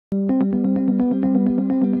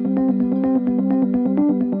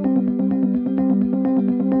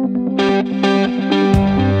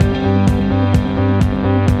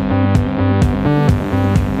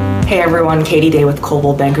Hey everyone, Katie Day with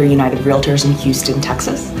Coldwell Banker United Realtors in Houston,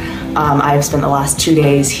 Texas. I have spent the last 2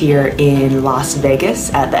 days here in Las Vegas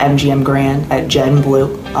at the MGM Grand at Gen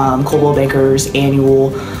Blue, Coldwell Banker's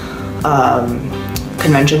annual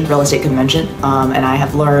convention, real estate convention, and I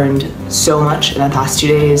have learned so much in the past 2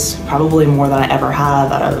 days, probably more than I ever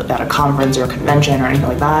have at a conference or a convention or anything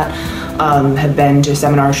like that. Have been to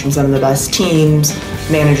seminars from some of the best teams,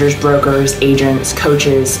 managers, brokers, agents,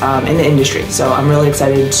 coaches in the industry. So I'm really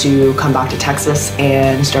excited to come back to Texas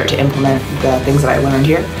and start to implement the things that I learned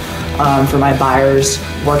here. For my buyers,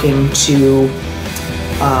 working to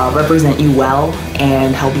represent you well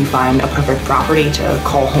and help you find a perfect property to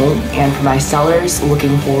call home. And for my sellers,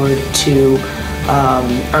 looking forward to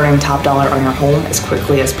earning top dollar on your home as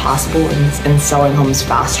quickly as possible and selling homes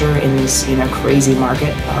faster in this crazy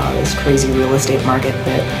market, this crazy real estate market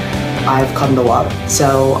that I've come to love.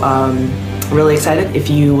 So really excited. If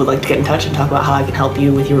you would like to get in touch and talk about how I can help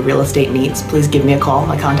you with your real estate needs, please give me a call.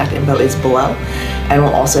 My contact info is below and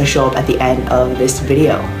will also show up at the end of this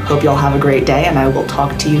video. Hope you all have a great day, and I will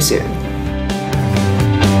talk to you soon.